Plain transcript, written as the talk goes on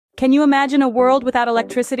Can you imagine a world without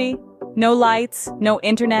electricity? No lights, no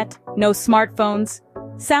internet, no smartphones.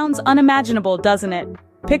 Sounds unimaginable, doesn't it?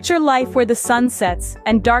 Picture life where the sun sets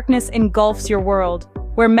and darkness engulfs your world,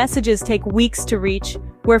 where messages take weeks to reach,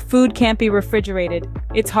 where food can't be refrigerated.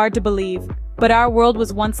 It's hard to believe, but our world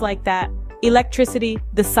was once like that. Electricity,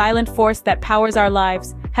 the silent force that powers our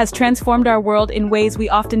lives, has transformed our world in ways we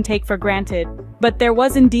often take for granted. But there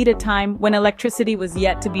was indeed a time when electricity was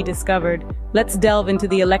yet to be discovered. Let's delve into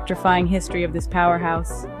the electrifying history of this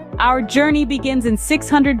powerhouse. Our journey begins in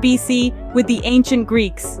 600 BC with the ancient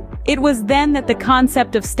Greeks. It was then that the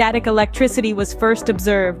concept of static electricity was first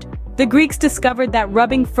observed. The Greeks discovered that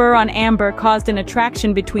rubbing fur on amber caused an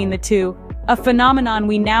attraction between the two, a phenomenon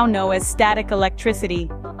we now know as static electricity.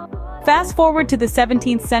 Fast forward to the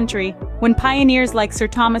 17th century, when pioneers like Sir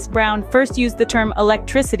Thomas Browne first used the term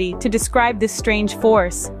electricity to describe this strange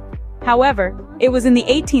force. However, it was in the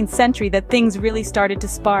 18th century that things really started to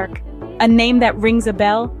spark. A name that rings a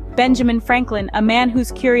bell? Benjamin Franklin, a man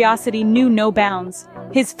whose curiosity knew no bounds.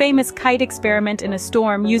 His famous kite experiment in a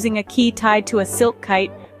storm using a key tied to a silk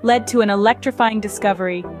kite led to an electrifying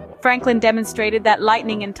discovery. Franklin demonstrated that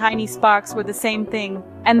lightning and tiny sparks were the same thing,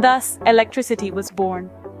 and thus electricity was born.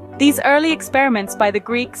 These early experiments by the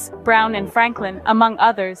Greeks, Browne and Franklin, among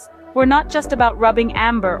others, were not just about rubbing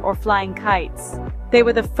amber or flying kites. They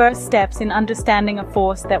were the first steps in understanding a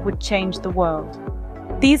force that would change the world.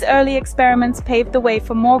 These early experiments paved the way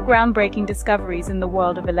for more groundbreaking discoveries in the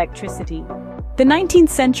world of electricity. The 19th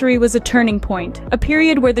century was a turning point, a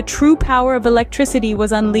period where the true power of electricity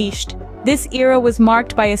was unleashed. This era was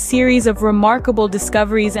marked by a series of remarkable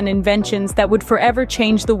discoveries and inventions that would forever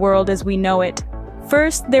change the world as we know it.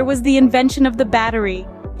 First, there was the invention of the battery.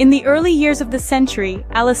 In the early years of the century,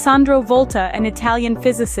 Alessandro Volta, an Italian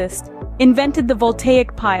physicist, invented the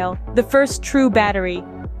voltaic pile, the first true battery.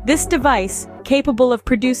 This device, capable of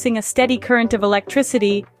producing a steady current of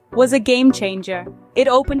electricity, was a game-changer. It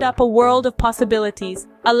opened up a world of possibilities,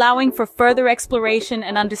 allowing for further exploration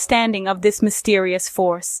and understanding of this mysterious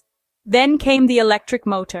force. Then came the electric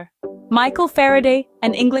motor. Michael Faraday,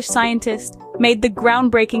 an English scientist, made the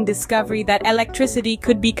groundbreaking discovery that electricity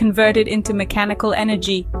could be converted into mechanical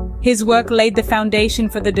energy. His work laid the foundation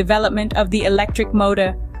for the development of the electric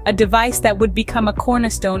motor, a device that would become a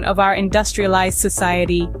cornerstone of our industrialized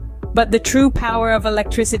society. But the true power of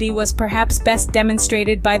electricity was perhaps best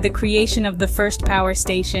demonstrated by the creation of the first power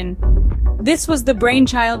station. This was the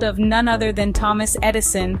brainchild of none other than Thomas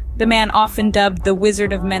Edison, the man often dubbed the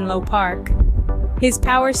Wizard of Menlo Park. His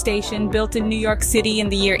power station, built in New York City in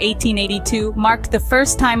the year 1882, marked the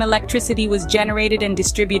first time electricity was generated and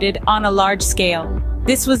distributed on a large scale.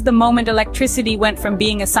 This was the moment electricity went from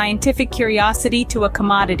being a scientific curiosity to a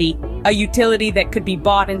commodity, a utility that could be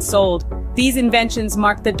bought and sold. These inventions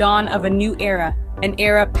marked the dawn of a new era, an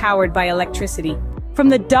era powered by electricity. From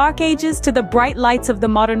the dark ages to the bright lights of the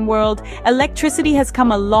modern world, electricity has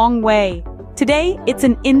come a long way. Today, it's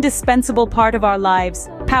an indispensable part of our lives,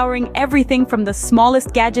 powering everything from the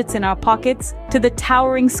smallest gadgets in our pockets to the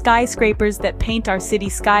towering skyscrapers that paint our city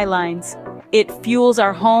skylines. It fuels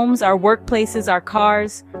our homes, our workplaces, our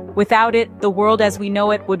cars. Without it, the world as we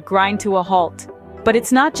know it would grind to a halt. But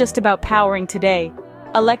it's not just about powering today.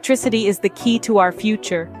 Electricity is the key to our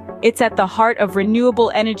future. It's at the heart of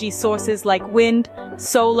renewable energy sources like wind,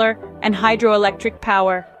 solar, and hydroelectric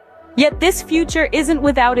power. Yet this future isn't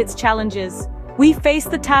without its challenges. We face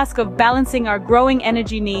the task of balancing our growing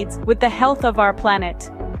energy needs with the health of our planet.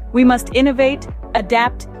 We must innovate,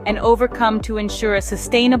 adapt, and overcome to ensure a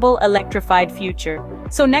sustainable, electrified future.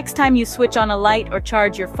 So next time you switch on a light or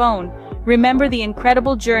charge your phone, remember the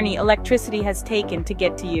incredible journey electricity has taken to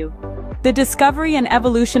get to you. The discovery and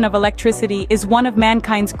evolution of electricity is one of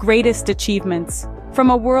mankind's greatest achievements. From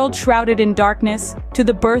a world shrouded in darkness to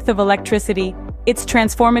the birth of electricity, its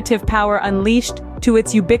transformative power unleashed to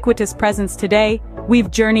its ubiquitous presence today, we've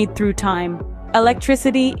journeyed through time.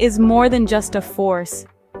 Electricity is more than just a force.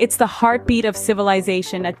 It's the heartbeat of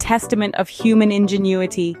civilization, a testament of human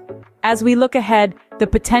ingenuity. As we look ahead, the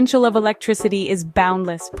potential of electricity is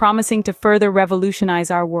boundless, promising to further revolutionize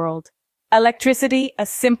our world. Electricity, a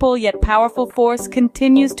simple yet powerful force,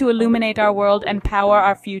 continues to illuminate our world and power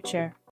our future.